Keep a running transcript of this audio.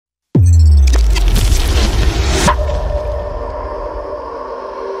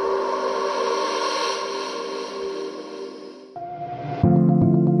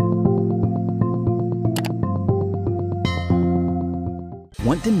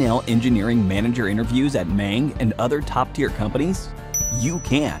Want to nail engineering manager interviews at Mang and other top-tier companies? You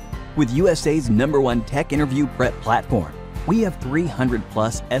can with USA's #1 tech interview prep platform. We have 300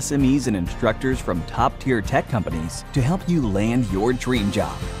 plus SMEs and instructors from top-tier tech companies to help you land your dream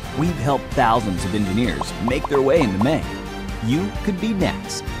job. We've helped thousands of engineers make their way into Mang. You could be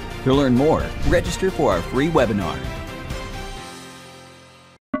next. To learn more, register for our free webinar.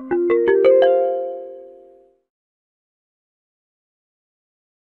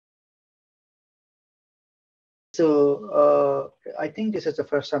 So I think this is the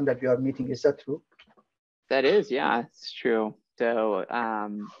first time that we are meeting. Is that true? That is, yeah, it's true. So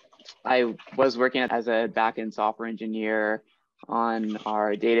I was working as a backend software engineer on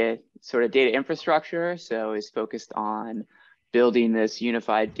our data infrastructure. So it's focused on building this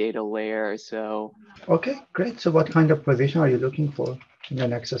unified data layer. So okay, great. So what kind of position are you looking for in the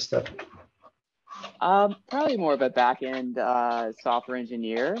next step? Probably more of a backend software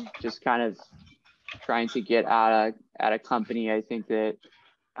engineer, just kind of trying to get at a company I think that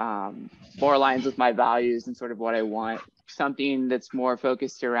more aligns with my values and sort of what I want. Something that's more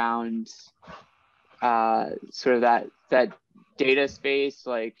focused around sort of that data space,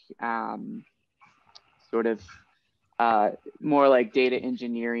 like sort of more like data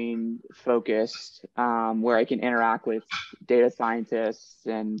engineering focused, where I can interact with data scientists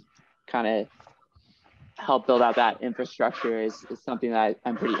and kind of help build out that infrastructure is something that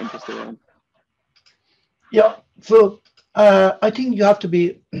I'm pretty interested in. Yeah, so I think you have to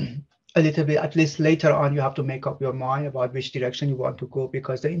be a little bit, at least later on, you have to make up your mind about which direction you want to go,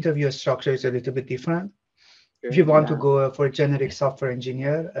 because the interview structure is a little bit different. If you want to go for a generic software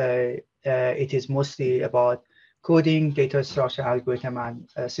engineer, it is mostly about coding, data structure, algorithm, and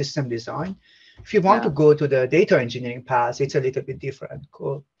system design. If you want to go to the data engineering path, it's a little bit different.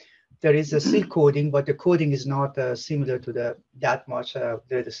 There is a still coding, but the coding is not similar to that much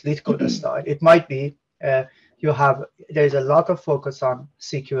the lead code style. It might be there's a lot of focus on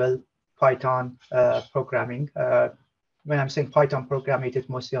SQL, Python programming. When I'm saying Python programming, it is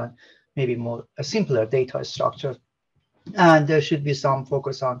mostly on maybe more a simpler data structure. And there should be some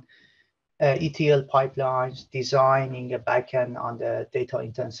focus on ETL pipelines, designing a backend on the data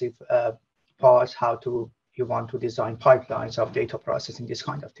intensive parts, you want to design pipelines of data processing, this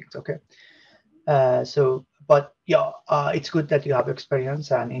kind of things, okay? But yeah, it's good that you have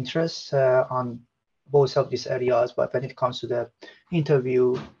experience and interest on both of these areas, but when it comes to the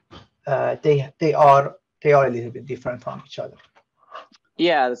interview, they are a little bit different from each other.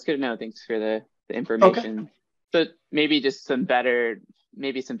 Yeah, that's good to know. Thanks for the information. Okay. So maybe just some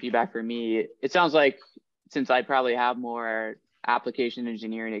feedback for me. It sounds like since I probably have more application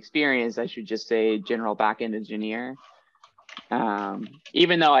engineering experience, I should just say general backend engineer.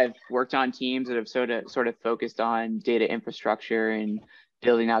 Even though I've worked on teams that have sort of focused on data infrastructure and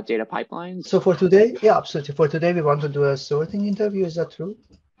building out data pipelines. So for today, yeah, absolutely. For today, we want to do a sorting interview. Is that true?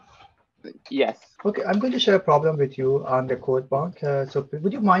 Yes. Okay, I'm going to share a problem with you on the code bank. So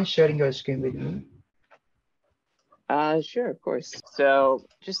would you mind sharing your screen with me? Sure, of course. So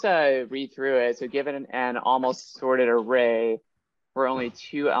just read through it. So given an almost sorted array where only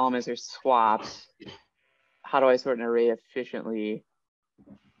 2 elements are swapped, how do I sort an array efficiently?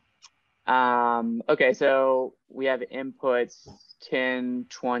 Okay, so we have inputs 10,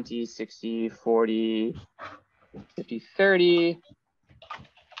 20, 60, 40, 50, 30.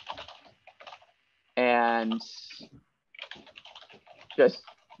 And just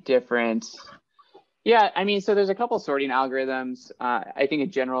different. Yeah, I mean, so there's a couple sorting algorithms. I think in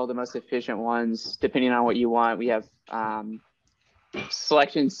general, the most efficient ones, depending on what you want, we have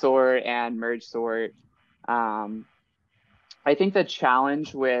selection sort and merge sort. I think the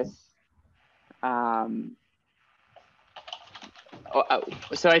challenge with,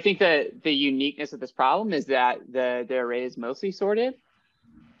 so I think that the uniqueness of this problem is that the array is mostly sorted.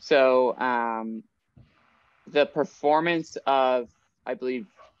 So the performance of, I believe,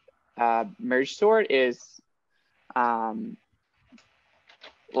 merge sort is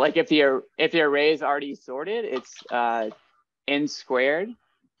like if the array is already sorted, it's n squared.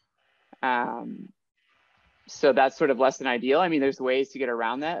 So that's sort of less than ideal. I mean, there's ways to get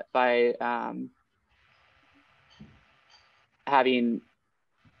around that by having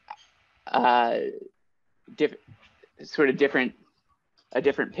a different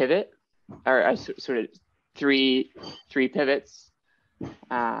pivot, or sort of three pivots.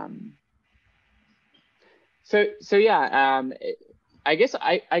 So yeah, I guess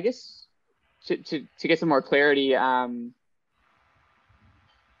to get some more clarity,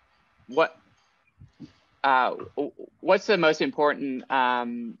 what's the most important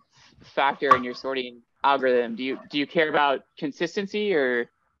factor in your sorting algorithm, do you care about consistency, or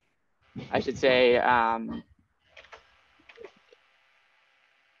I should say,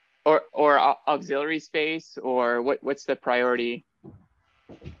 or auxiliary space, or what's the priority?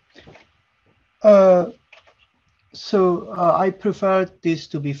 I prefer this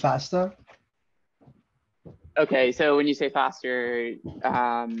to be faster. Okay, so when you say faster,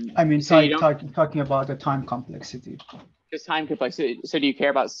 I mean, so talking about the time complexity. Just time complexity. So do you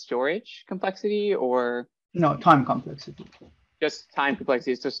care about storage complexity, or? No, time complexity. Just time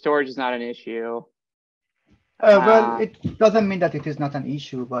complexity. So storage is not an issue. Well, it doesn't mean that it is not an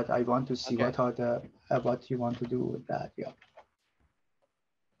issue, but I want to see okay. what you want to do with that. Yeah.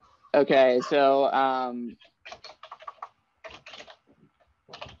 Okay, so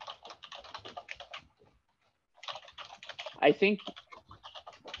I think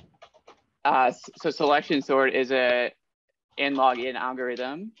so. Selection sort is a n-log-n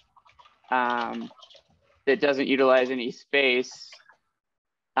algorithm that doesn't utilize any space,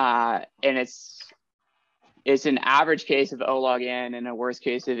 and it's an average case of O log n and a worst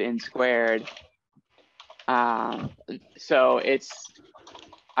case of n squared. So it's,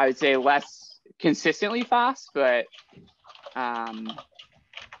 I would say, less consistently fast, but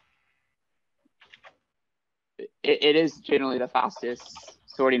it is generally the fastest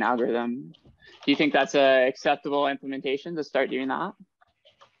sorting algorithm. Do you think that's an acceptable implementation to start doing that?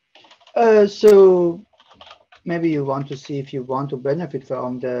 So maybe you want to see if you want to benefit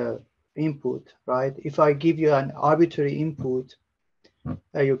from the input, right? If I give you an arbitrary input,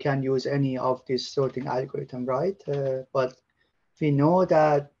 you can use any of this sorting algorithm, right? But we know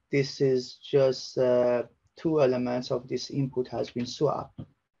that this is just 2 elements of this input has been swapped.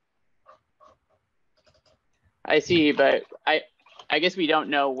 I see, but I guess we don't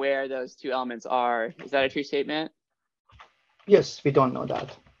know where those 2 elements are. Is that a true statement? Yes, we don't know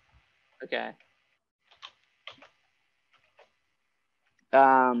that. Okay.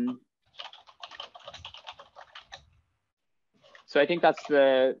 So I think that's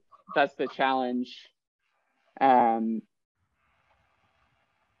the challenge.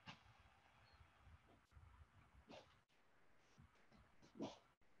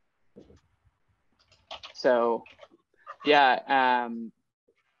 So yeah,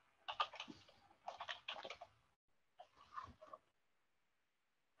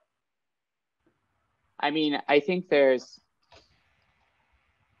 I mean, I think there's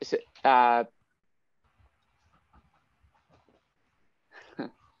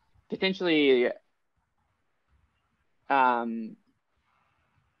potentially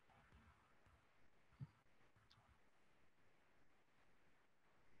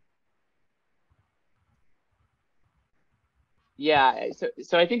yeah,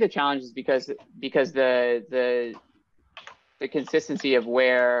 so I think the challenge is because the consistency of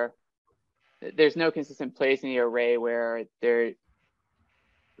where there's no consistent place in the array where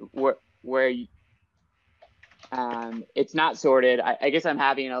it's not sorted. I guess I'm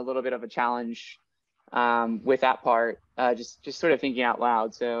having a little bit of a challenge with that part, just sort of thinking out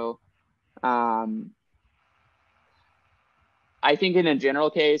loud. So I think in a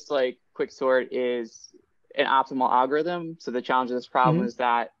general case, like quicksort is an optimal algorithm. So the challenge of this problem is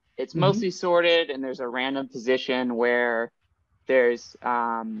that it's mostly sorted, and there's a random position where there's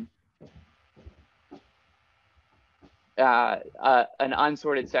an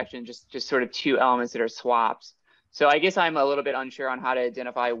unsorted section, just sort of 2 elements that are swapped. So I guess I'm a little bit unsure on how to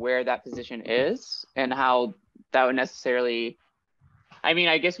identify where that position is and how that would necessarily, I mean,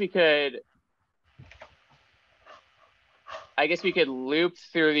 I guess we could loop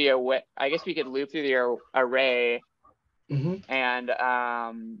through the array and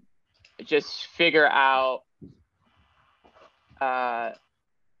just figure out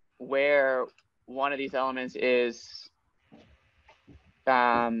where one of these elements is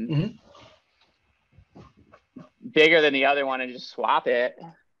bigger than the other one and just swap it.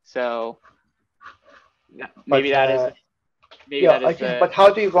 So maybe that is but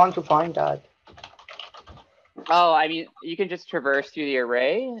how do you want to find that? Oh, I mean, you can just traverse through the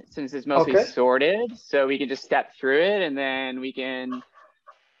array since it's mostly sorted. So we can just step through it, and then we can,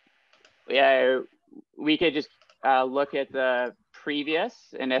 we could just look at the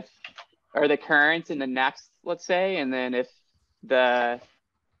previous and or the current and the next, let's say, and then if the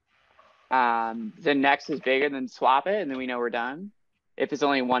next is bigger, then swap it, and then we know we're done. If it's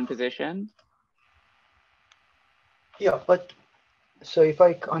only one position. Yeah, but so if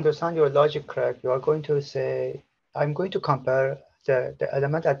I understand your logic correct, you are going to say, I'm going to compare the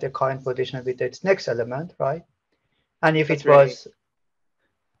element at the current position with its next element, right? And if it was,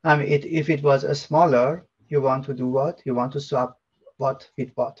 if it was a smaller, you want to do what? You want to swap what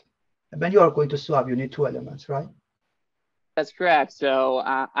with what? when you are going to swap, you need two elements, right? That's correct. So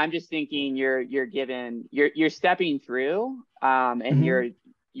I'm just thinking you're stepping through, and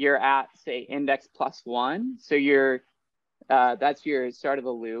you're at, say, index +1. So that's your start of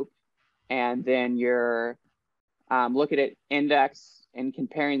the loop, and then you're looking at index and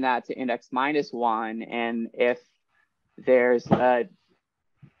comparing that to index -1, and if there's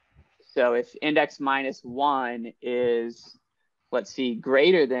so if index -1 is, let's see,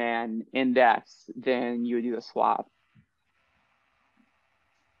 greater than index, then you would do a swap.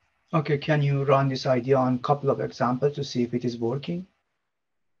 Okay, can you run this idea on a couple of examples to see if it is working?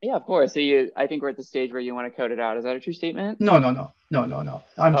 Yeah, of course. So I think we're at the stage where you want to code it out. Is that a true statement? No.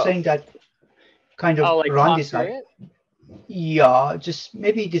 I'm saying that kind of like run talk this through idea. it? Yeah, just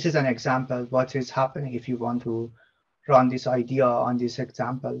maybe this is an example. What is happening if you want to run this idea on this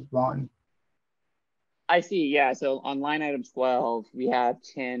example one? I see. Yeah. So on line item 12, we have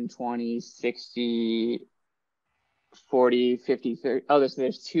 10, 20, 60, 40, 50, 30. Oh,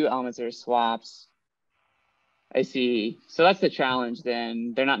 there's two elements that are swaps. I see. So that's the challenge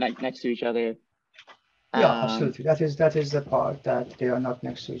then. They're not next to each other. Yeah, absolutely. That is the part that they are not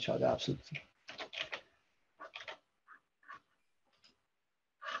next to each other. Absolutely.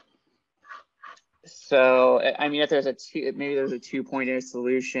 So, I mean, if there's maybe there's a two-pointer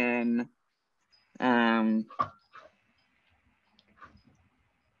solution.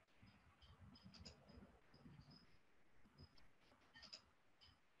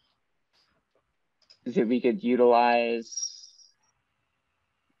 That we could utilize,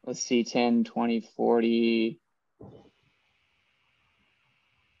 let's see, 10, 20, 40.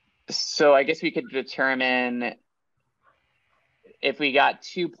 So I guess we could determine if we got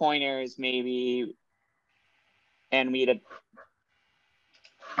 2 pointers, maybe, and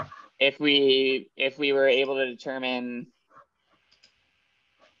if we were able to determine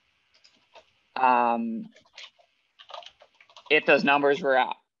if those numbers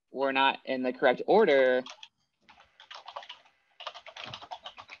were not in the correct order,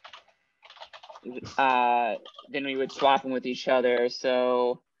 then we would swap them with each other.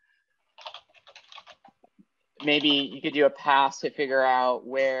 So maybe you could do a pass to figure out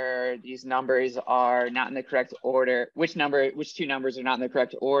where these numbers are not in the correct order, which two numbers are not in the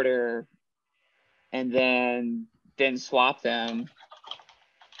correct order, and then swap them.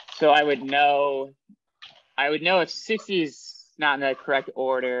 So I would know if 60 is not in the correct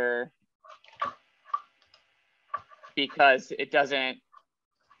order because it's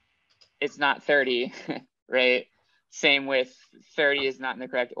not 30, right? Same with 30 is not in the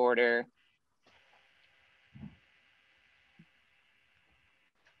correct order.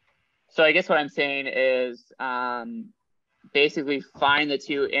 So I guess what I'm saying is basically find the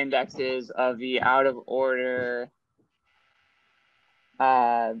two indexes of the out of order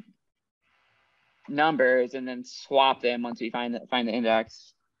numbers and then swap them once we find the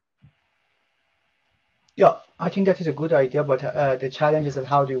index. Yeah, I think that is a good idea, but the challenge is that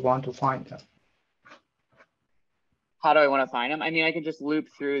how do you want to find them? How do I want to find them? I mean, I can just loop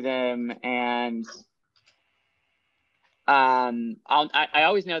through them, and I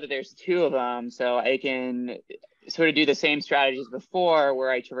always know that there's two of them, so I can sort of do the same strategies before, where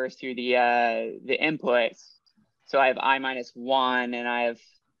I traverse through the inputs. So I have I-1 and I have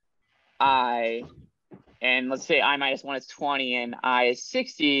I, and let's say I-1 is 20 and I is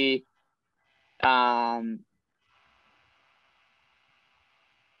 60.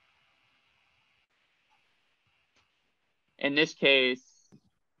 In this case,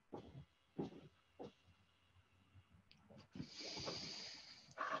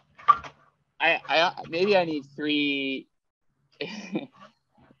 I maybe I need 3.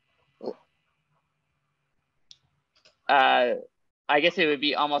 I guess it would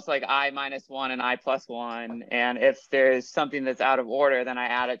be almost like I-1 and I+1. And if there's something that's out of order, then I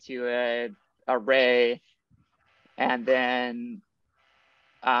add it to an array. And then,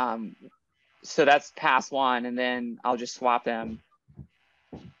 so that's pass 1, and then I'll just swap them.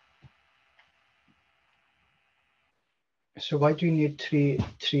 So why do you need three,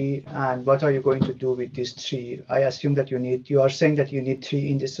 and what are you going to do with these 3? I assume that you are saying that you need 3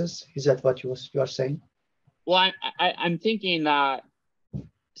 indices. Is that what you are saying? Well, I'm thinking that,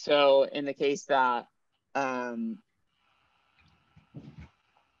 so in the case that, so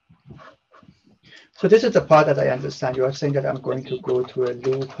this is the part that I understand. You are saying that I'm going to go to a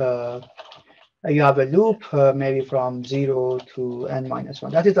loop. You have a loop maybe from 0 to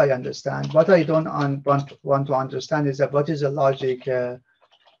n-1. That is I understand. What I don't want to understand is that what is the logic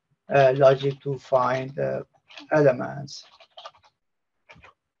to find elements.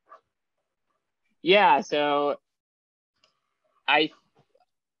 Yeah, so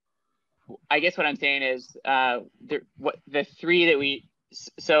I guess what I'm saying is the three that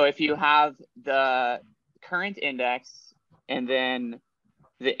so if you have the current index and then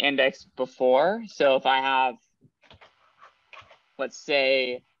the index before, so if I have, let's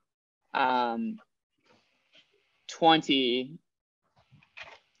say, 20,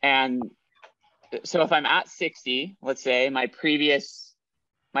 and so if I'm at 60, let's say my previous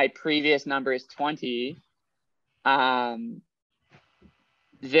number is 20,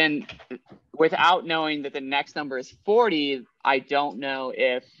 then without knowing that the next number is 40, I don't know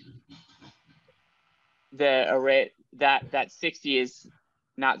if the array that 60 is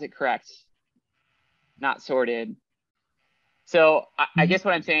not the correct, not sorted. So I guess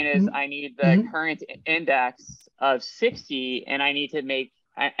what I'm saying is I need the current index of 60, and I need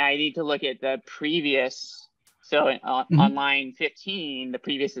to look at the previous. So on line 15, the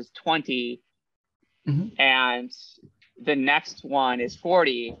previous is 20, and the next one is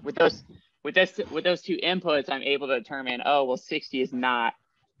 40. With those two inputs, I'm able to determine, oh, well, 60 is not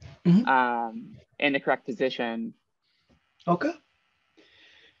in the correct position. Okay.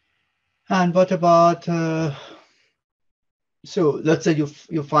 And what about, so let's say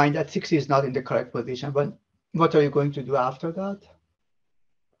you find that 60 is not in the correct position, but what are you going to do after that?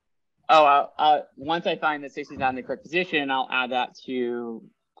 Oh, once I find that 60 is not in the correct position, I'll add that to,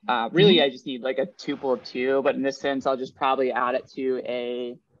 really I just need like a tuple of 2, but in this sense, I'll just probably add it to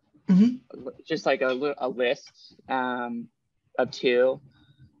a, just like a list of 2,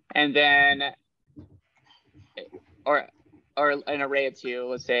 and then, or an array of 2,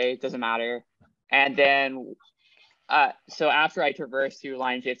 let's say, it doesn't matter. And then, so after I traverse through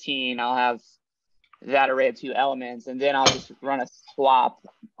line 15, I'll have that array of 2 elements, and then I'll just run a swap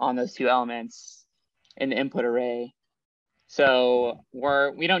on those 2 elements in the input array. So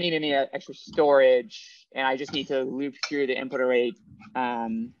we don't need any extra storage, and I just need to loop through the input array a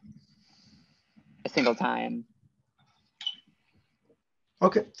single time.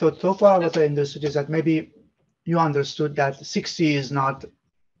 Okay, so far what I understood is that maybe you understood that 60 is not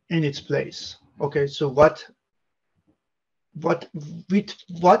in its place. Okay, so what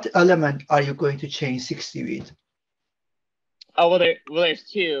element are you going to change 60 with? Oh, well, there's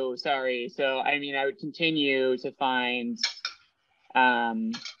 2. Sorry. So I mean, I would continue to find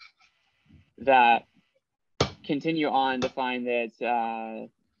that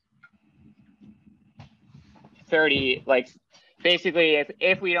 30, like basically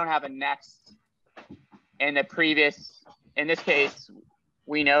if we don't have a next in the previous, in this case,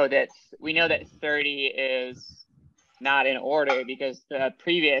 we know that 30 is not in order because the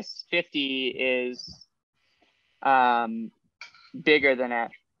previous 50 is bigger than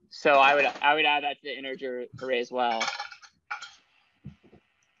it. So I would add that to the integer array as well.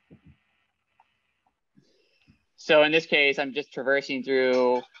 So in this case, I'm just traversing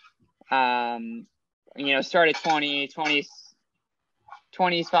through, start at 20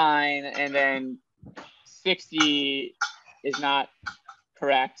 is fine, and then 60 is not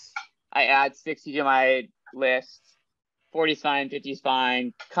correct. I add 60 to my list. 40 is fine, 50 is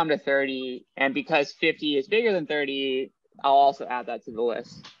fine, come to 30, and because 50 is bigger than 30, I'll also add that to the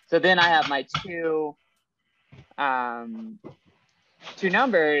list. So then I have my two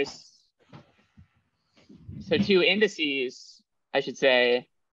numbers, so 2 indices, I should say,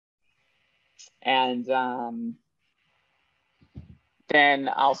 and then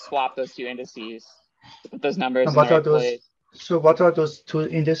I'll swap those 2 indices, put those numbers in the right place. So what are those 2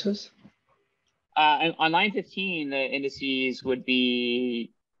 indices? And on line 15, the indices would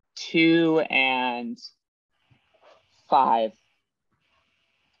be 2 and 5.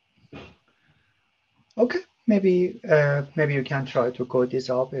 Okay, maybe you can try to code this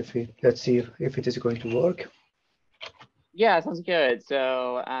up let's see if it is going to work. Yeah, sounds good.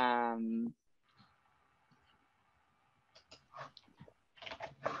 So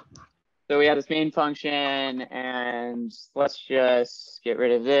so we have this main function, and let's just get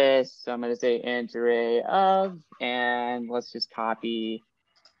rid of this. So I'm going to say int array of, and let's just copy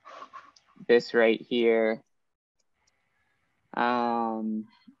this right here. And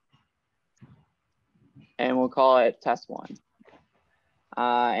we'll call it test1.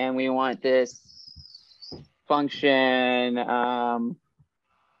 And we want this function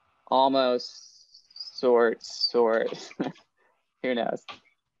almost sort. Who knows?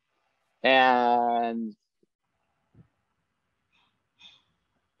 And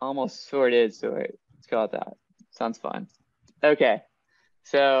almost sorted sort. Let's call it that. Sounds fun. Okay.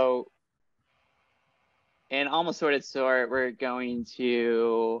 So in almost sorted sort, we're going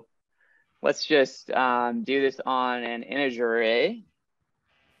to, let's just do this on an integer array.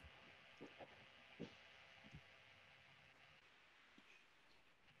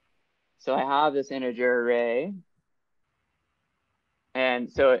 So I have this integer array.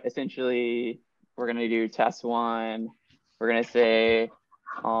 And so essentially, we're going to do test one. We're going to say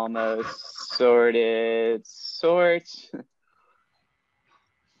almost sorted sort.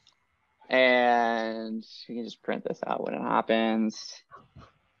 And you can just print this out when it happens.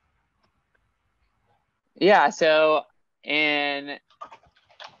 Yeah, so in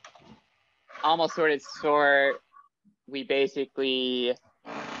almost sorted sort, we basically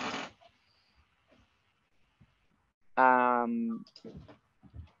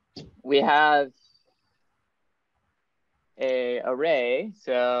we have a array,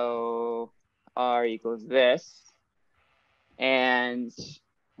 so r equals this, and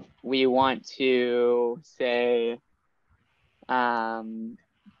we want to say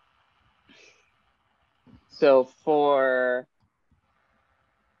so for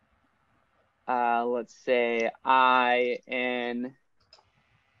let's say I in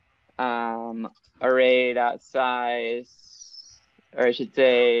array.size, or I should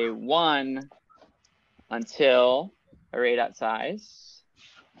say 1 until array.size.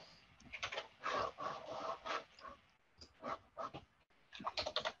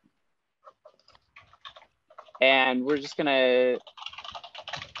 And we're just gonna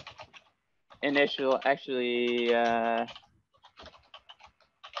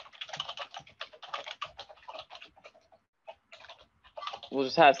we'll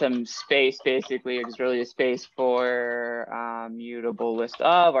just have some space, basically. It's really a space for mutable list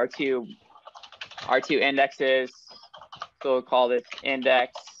of our two indexes. So we'll call this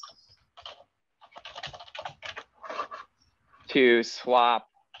index to swap,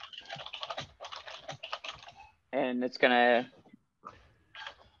 and it's gonna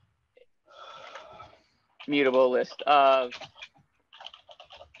mutable list of.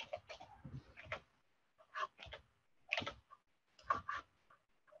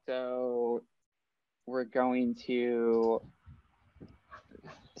 So we're going to,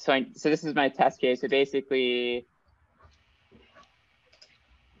 so this is my test case. So basically,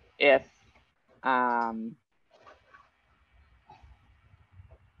 if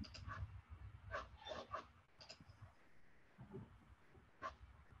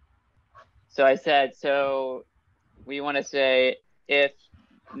so I said, so we want to say if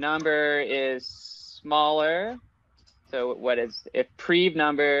number is smaller, so what is, if previous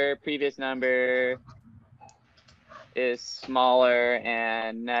number is smaller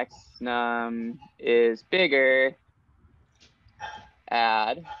and next num is bigger,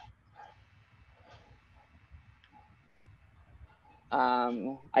 add.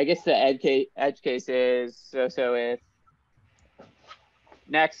 I guess the edge case is, so if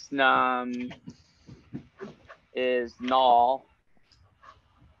next num is null,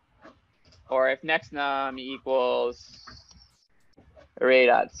 or if next num equals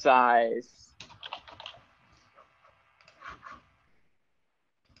array.size,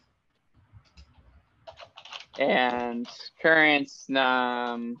 and current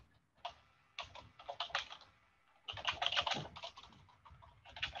num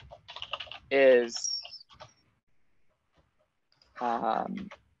is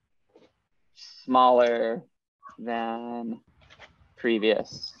smaller than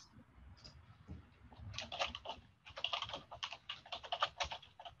previous.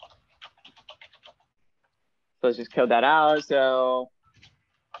 So let's just code that out. So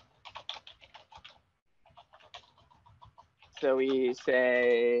we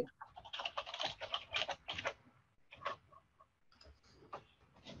say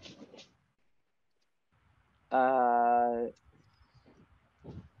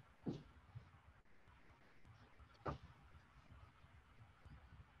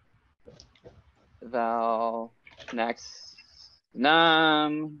val next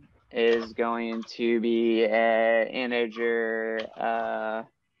num is going to be an integer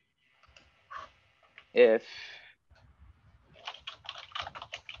if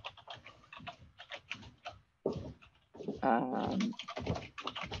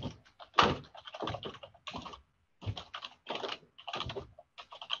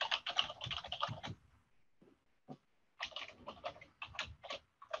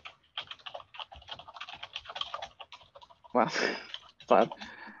well, but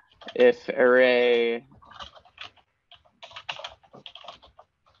if array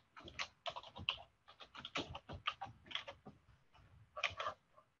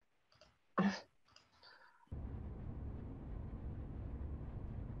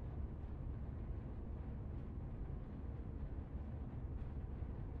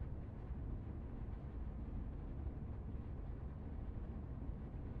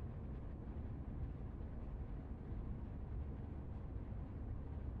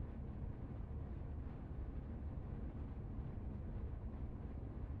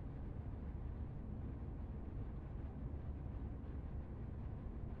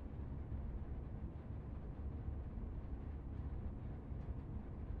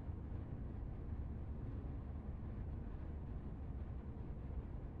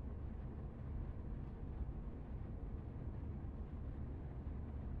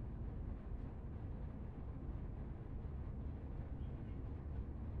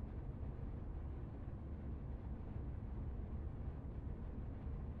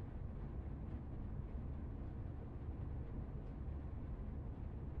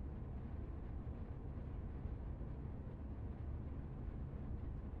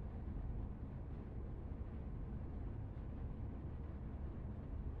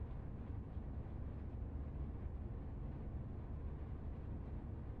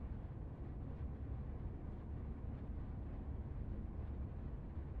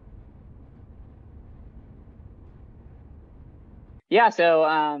Yeah,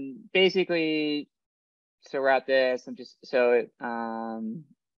 so basically, so we're at this.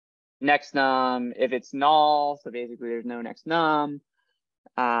 Next num, if it's null, so basically there's no next num,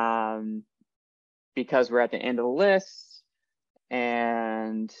 because we're at the end of the list.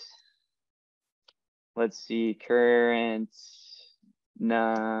 And let's see, current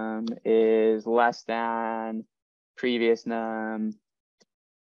num is less than previous num.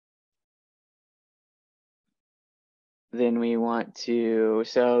 Then we want to,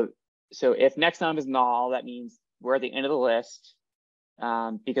 so if next num is null, that means we're at the end of the list,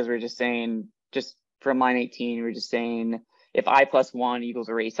 because we're just saying, just from line 18, we're just saying if I plus 1 equals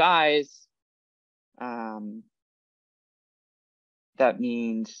array size, that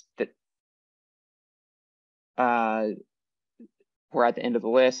means that we're at the end of the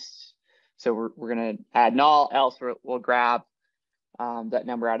list. So we're going to add null, else we'll grab that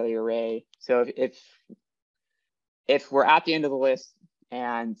number out of the array. So if we're at the end of the list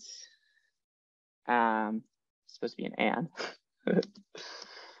and it's supposed to be an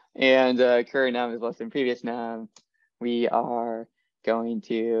and current num is less than previous num, we are going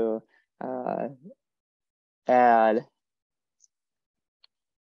to add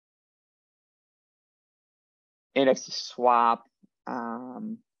index to swap.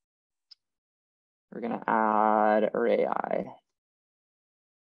 We're going to add array I.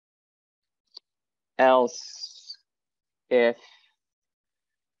 Else, if,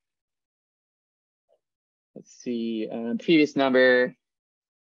 let's see, previous number,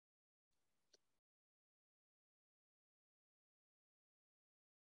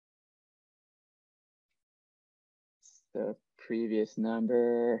 the previous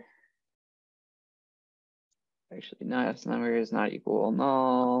number, actually next number is not equal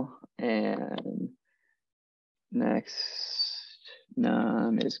null, and next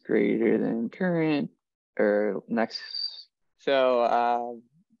num is greater than current, or next. So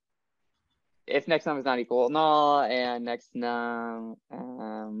if next num is not equal null and next num,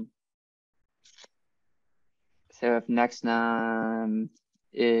 so if next num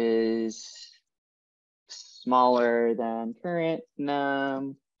is smaller than current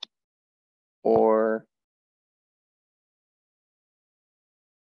num, or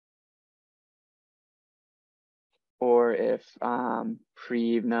if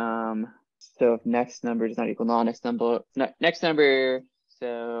prev num, so if next number does not equal null, next number,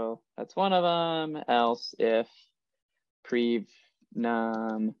 so that's one of them. Else if prev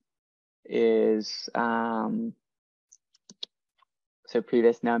num is so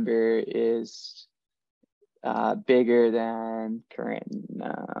previous number is bigger than current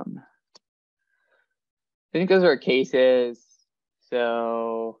num. I think those are cases.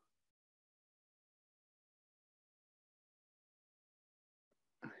 So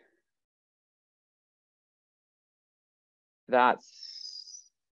that's,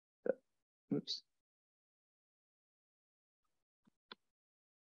 oops.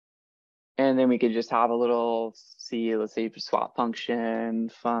 And then we could just have a little C, let's say swap function,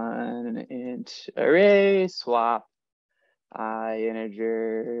 fun, int array, swap I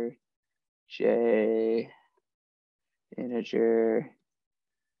integer, j integer,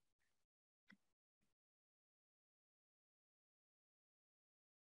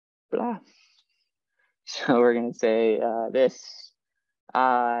 blah. So we're going to say this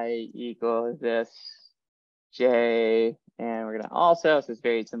I equals this j, and we're going to also, so it's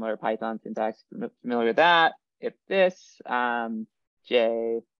very similar to Python syntax, familiar with that. If this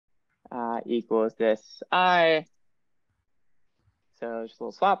j equals this I, so just a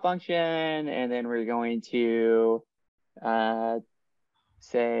little swap function, and then we're going to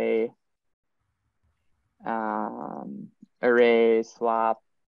say array swap,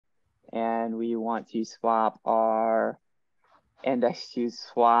 and we want to swap our index to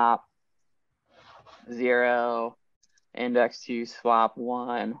swap 0, index to swap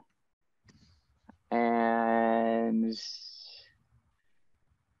 1, and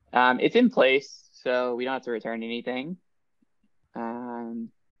it's in place, so we don't have to return anything.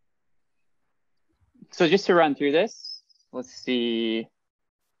 So just to run through this, let's see,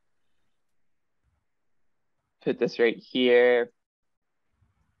 put this right here,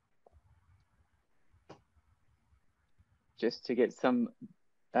 just to get some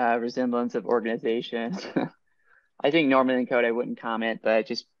resemblance of organization. I think normally in code I wouldn't comment, but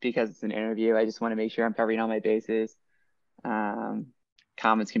just because it's an interview, I just want to make sure I'm covering all my bases.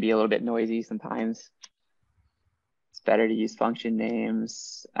 Comments can be a little bit noisy sometimes. It's better to use function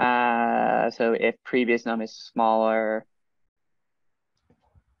names. So if previous num is smaller,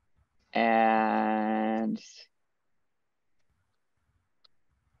 and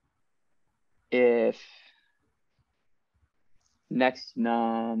if next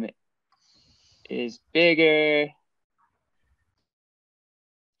num is bigger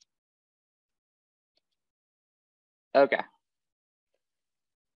okay.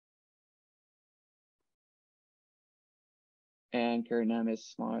 And current num is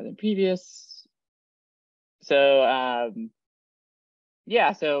smaller than previous. So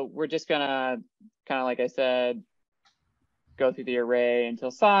yeah, so we're just gonna kind of, like I said, go through the array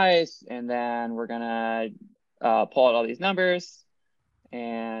until size, and then we're gonna pull out all these numbers.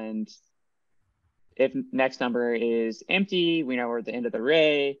 And if next number is empty, we know we're at the end of the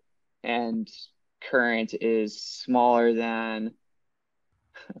array, and current is smaller than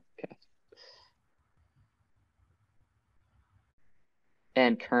okay.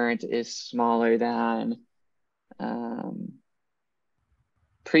 And current is smaller than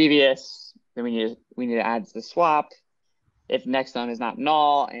previous, then we need to add the swap. If next num is not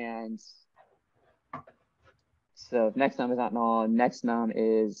null, and so if next num is not null, next num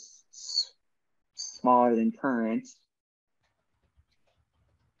is smaller than current,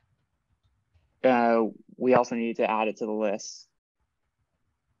 we also need to add it to the list.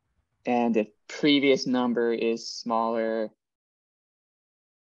 And if previous number is smaller,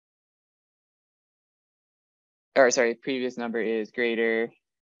 or sorry, previous number is greater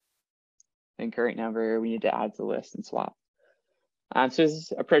than current number, we need to add to the list and swap. So does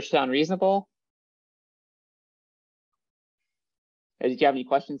this approach sound reasonable? Did you have any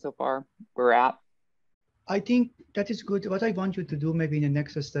questions so far where we're at? I think that is good. What I want you to do maybe in the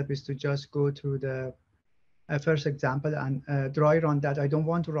next step is to just go through the first example and dry run that. I don't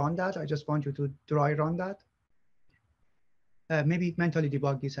want to run that. I just want you to dry run that. Maybe mentally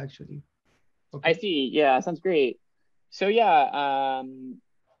debug this actually. Okay. I see. Yeah, sounds great. So yeah,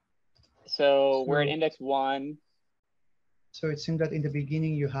 so we're at index 1. So it seems that in the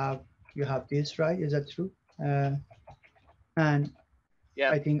beginning you have this, right? Is that true? And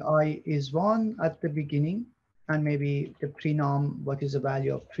yeah, I think I is 1 at the beginning, and maybe the prenom, what is the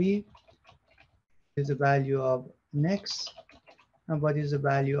value of pre, is the value of next, and what is the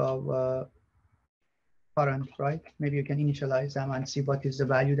value of current, right? Maybe you can initialize them and see what is the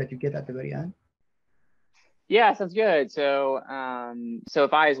value that you get at the very end. Yeah, sounds good. So so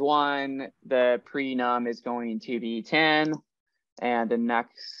if I is 1, the pre-num is going to be 10, and the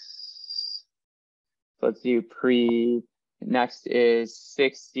next, let's do pre, next is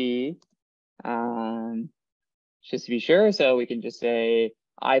 60, just to be sure. So we can just say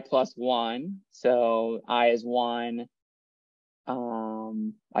I plus 1. So I is 1,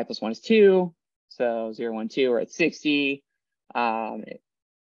 I plus 1 is 2. So 0, 1, 2, we're at 60. And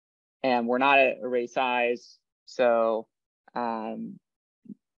we're not at array size. So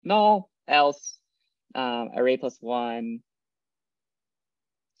null, else, array plus 1.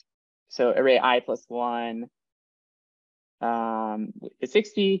 So array I plus 1 is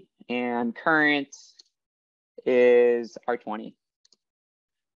 60, and current is R20.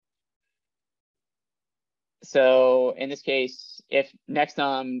 So in this case, if next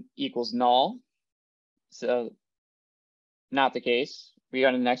num equals null, so not the case, we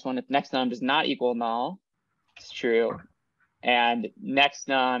go to the next one. If next num does not equal null, it's true. And next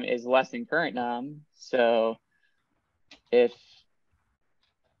num is less than current num. So if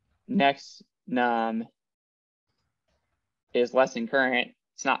next num is less than current,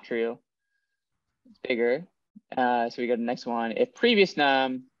 it's not true. It's bigger. So we go to the next one. If previous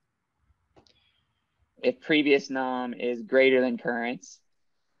num is greater than current,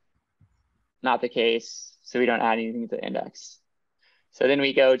 not the case. So we don't add anything to the index. So then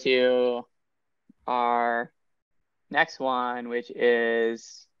we go to our next one, which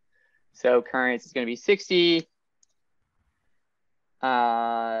is, so current is going to be 60.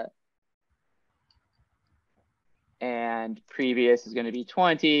 And previous is going to be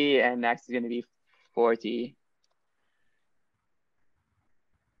 20, and next is going to be 40.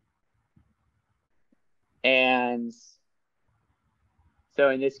 And so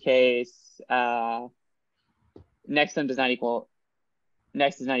in this case, next does not equal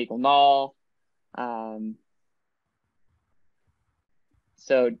null.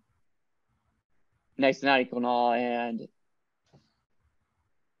 So next does not equal null, and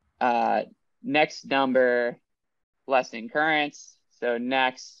next number less than current. So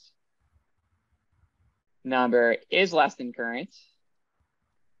next number is less than current.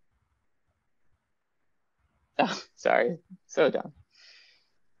 Oh, sorry, so dumb.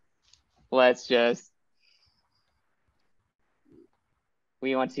 Let's just,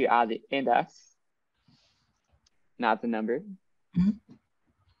 we want to add the index, not the number. Mm-hmm.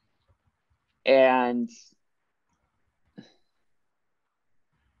 And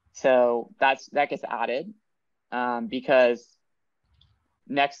so that gets added because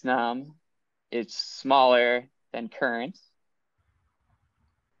next num is smaller than current.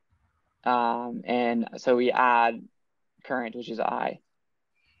 And so we add current, which is I,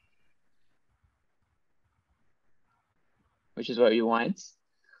 which is what we want.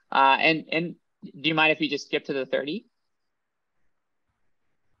 And do you mind if we just skip to the 30?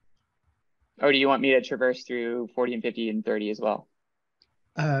 Or do you want me to traverse through 40 and 50 and 30 as well?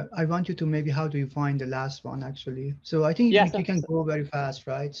 I want you to maybe, how do you find the last one actually? So I think you can go very fast,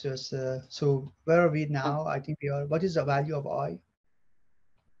 right? Just so where are we now? I think we are, what is the value of I?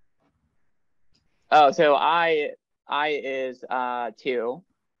 Oh, so I is 2.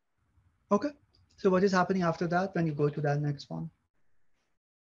 Okay. So what is happening after that when you go to that next one?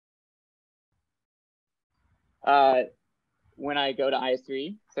 When I go to I is 3,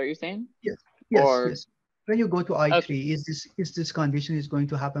 is that what you're saying? Yes. Yes. When you go to I3, okay. is this condition is going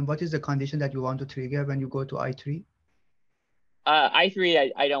to happen? What is the condition that you want to trigger when you go to I3?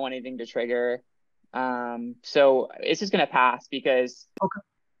 I3, I don't want anything to trigger. So it's just going to pass because,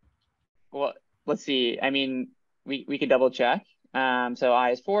 well, let's see. I mean, we could double check. So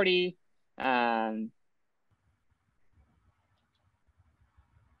I is 40.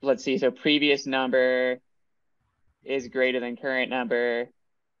 Let's see. So previous number is greater than current number.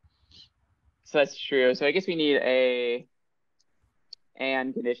 So that's true. So I guess we need a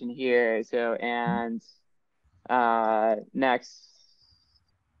and condition here. So and next.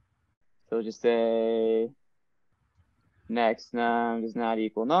 So we'll just say next num does not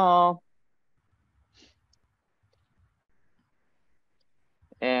equal null.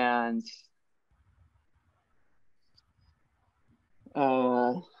 And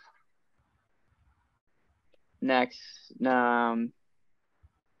next num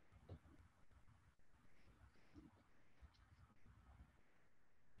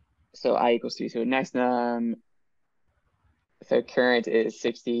so I equals 3. So next num, so current is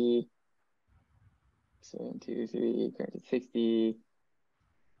 60. So 1, 2, 3, current is 60.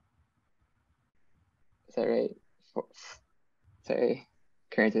 Is that right? Sorry,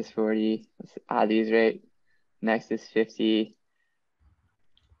 current is 40. Let's add these right. Next is 50.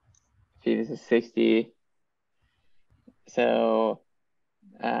 Previous is 60. So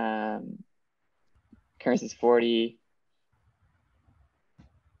current is 40.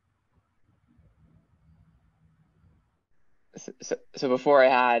 So before I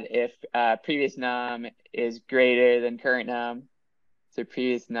had if previous num is greater than current num, so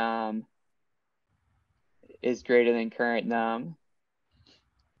previous num is greater than current num,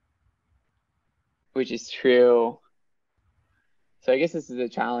 which is true. So I guess this is a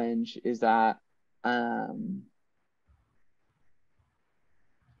challenge, is that so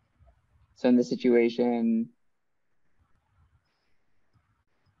in this situation,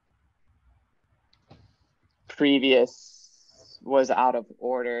 previous was out of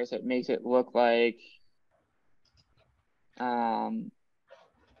order, so it makes it look like 40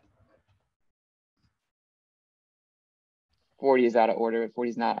 is out of order, but 40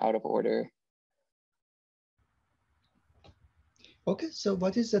 is not out of order. Okay, so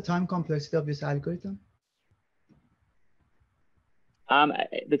what is the time complexity of this algorithm?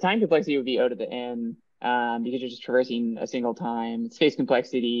 The time complexity would be O to the n, because you're just traversing a single time. Space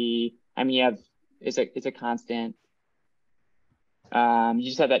complexity, I mean, you have it's a constant. You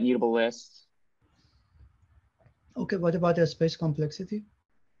just have that mutable list. Okay, what about the space complexity?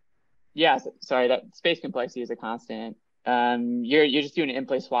 Yeah, sorry, that space complexity is a constant. You're just doing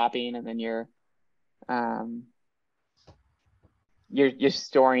in-place swapping, and then you're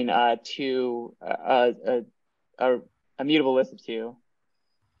storing a mutable list of 2.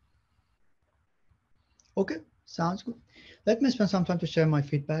 Okay, sounds good. Let me spend some time to share my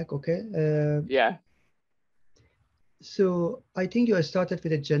feedback, okay? Yeah. So I think you started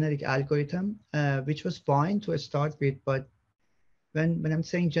with a generic algorithm, which was fine to start with, but when I'm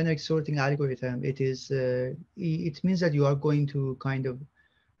saying generic sorting algorithm, it means that you are going to kind of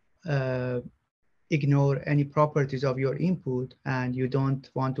ignore any properties of your input, and you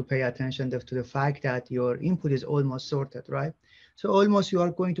don't want to pay attention to the fact that your input is almost sorted, right? So almost you are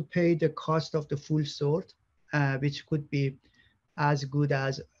going to pay the cost of the full sort, which could be as good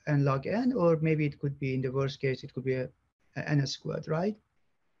as n log n, or maybe it could be, in the worst case, it could be a n squared, right?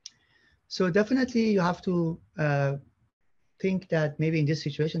 So definitely you have to think that maybe in this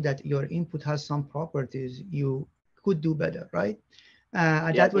situation that your input has some properties you could do better, right?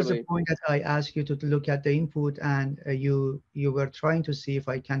 And Yeah, that was totally. the point that I asked you to look at the input, and you were trying to see if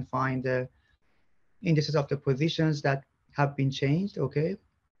I can find the indices of the positions that have been changed, okay?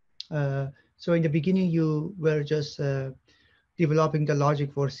 So in the beginning, you were just developing the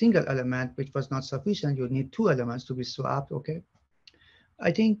logic for a single element, which was not sufficient. You need 2 elements to be swapped, okay?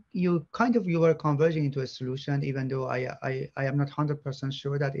 I think you were converging into a solution, even though I am not 100%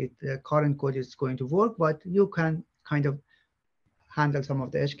 sure that the current code is going to work, but you can kind of handle some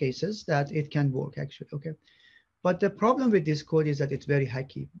of the edge cases that it can work actually, okay? But the problem with this code is that it's very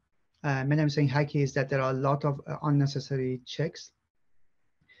hacky. When I'm saying hacky is that there are a lot of unnecessary checks.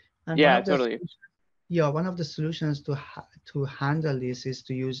 And Yeah, totally. one of the solutions to handle this is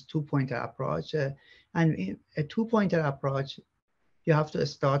to use two-pointer approach. And in a two-pointer approach, you have to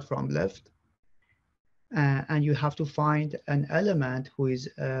start from left, and you have to find an element who is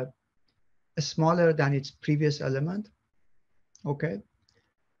smaller than its previous element. Okay.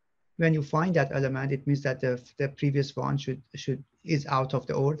 When you find that element, it means that the previous one is out of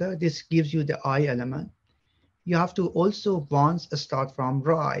the order. This gives you the I element. You have to also once start from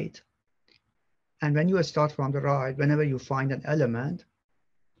right. And when you start from the right, whenever you find an element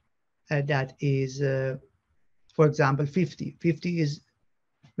that is, for example, 50. 50 is,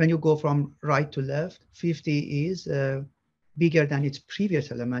 when you go from right to left, 50 is bigger than its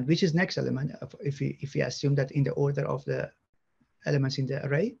previous element, which is next element, if we assume that in the order of the elements in the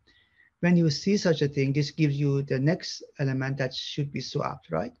array. When you see such a thing, this gives you the next element that should be swapped,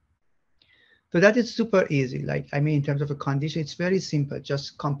 right? So that is super easy. Like, I mean, in terms of a condition, it's very simple.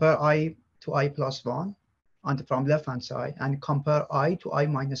 Just compare I to I plus 1 from left-hand side, and compare I to I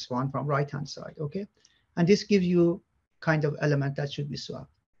minus 1 from right-hand side, okay? And this gives you kind of element that should be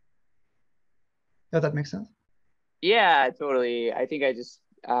swapped. Does that make sense? Yeah, totally. I think I just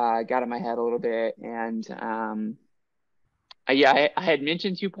got in my head a little bit, and yeah, I had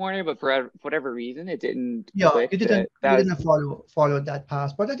mentioned two-pointer, but for whatever reason, it didn't click. You didn't follow that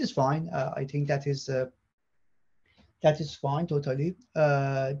path, but that is fine. I think that is fine totally.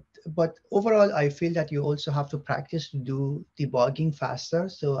 But overall, I feel that you also have to practice to do debugging faster.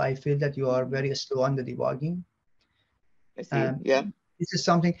 So I feel that you are very slow on the debugging. I see. Yeah. This is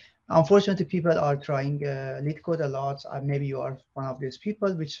something, unfortunately, people are trying lead code a lot. Maybe you are one of these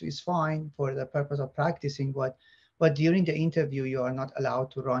people, which is fine for the purpose of practicing, but during the interview, you are not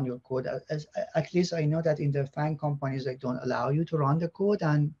allowed to run your code. At least I know that in the FANG companies, they don't allow you to run the code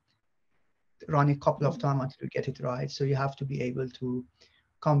and run it a couple of times until you get it right. So you have to be able to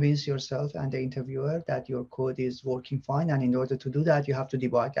convince yourself and the interviewer that your code is working fine. And in order to do that, you have to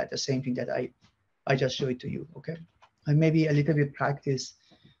debug that, the same thing that I just showed to you, okay? And maybe a little bit practice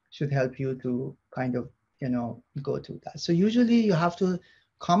should help you to kind of, go through that. So usually you have to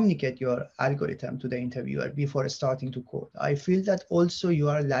communicate your algorithm to the interviewer before starting to code. I feel that also you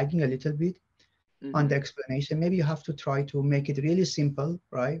are lagging a little bit on the explanation. Maybe you have to try to make it really simple,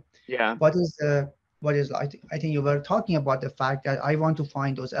 right? Yeah. What is I think you were talking about the fact that I want to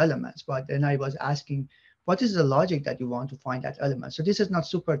find those elements, but then I was asking, what is the logic that you want to find that element? So this is not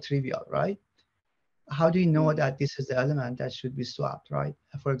super trivial, right? How do you know that this is the element that should be swapped, right?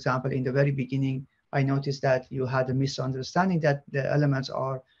 For example, in the very beginning, I noticed that you had a misunderstanding that the elements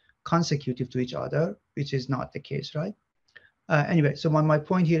are consecutive to each other, which is not the case, right? Anyway, so my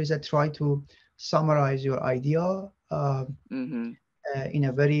point here is that try to summarize your idea in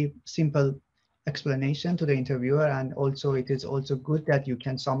a very simple explanation to the interviewer. And also, it is also good that you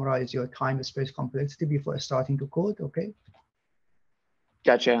can summarize your time space complexity before starting to code, okay?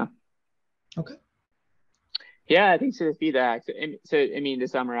 Gotcha. Okay. Yeah, thanks for the feedback. So I mean, to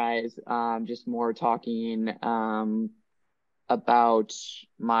summarize, just more talking about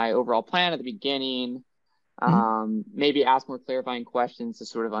my overall plan at the beginning, maybe ask more clarifying questions to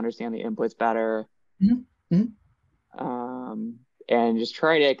sort of understand the inputs better, and just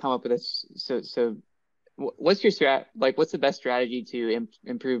try to come up with this. So what's your what's the best strategy to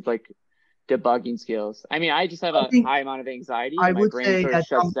improve like debugging skills? I mean, I just have a high amount of anxiety. I my would brain say sort of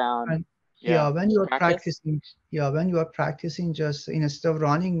shuts down. When you are practicing, just instead of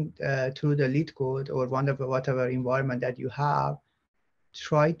running through the lead code or whatever environment that you have,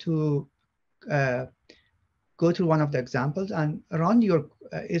 try to go through one of the examples and run your.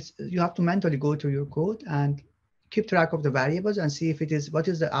 You have to mentally go through your code and keep track of the variables and see if what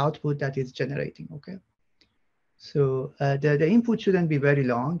is the output that it's generating. Okay. So the input shouldn't be very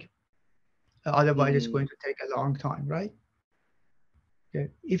long, otherwise it's going to take a long time, right? Okay.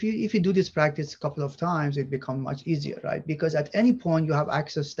 If you do this practice a couple of times, it becomes much easier, right? Because at any point you have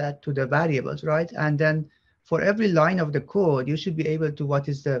access to the variables, right? And then for every line of the code, you should be able to what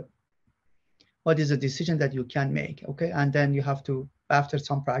is the decision that you can make, okay? And then you have to, after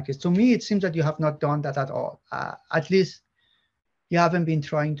some practice. To me, it seems that you have not done that at all. At least you haven't been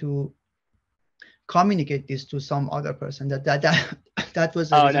trying to communicate this to some other person. That was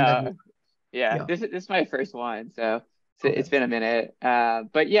the reason that. Yeah, this is my first one, so It's been a minute.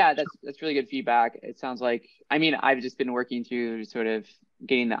 But yeah, that's really good feedback. It sounds like, I mean, I've just been working through sort of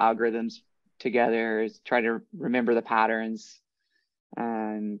getting the algorithms together, try to remember the patterns.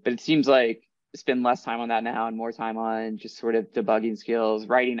 But it seems like spend less time on that now and more time on just sort of debugging skills,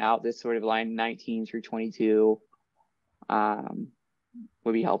 writing out this sort of line 19 through 22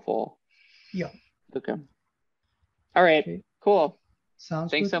 would be helpful. Yeah. Okay. All right. Okay. Cool.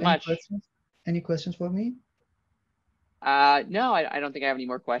 Sounds Thanks good. so much. Any questions for me? No, I don't think I have any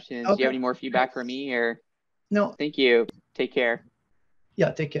more questions. Okay. Do you have any more feedback for me or? No. Thank you. Take care.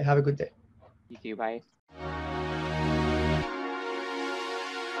 Yeah, take care. Have a good day. You too. Bye.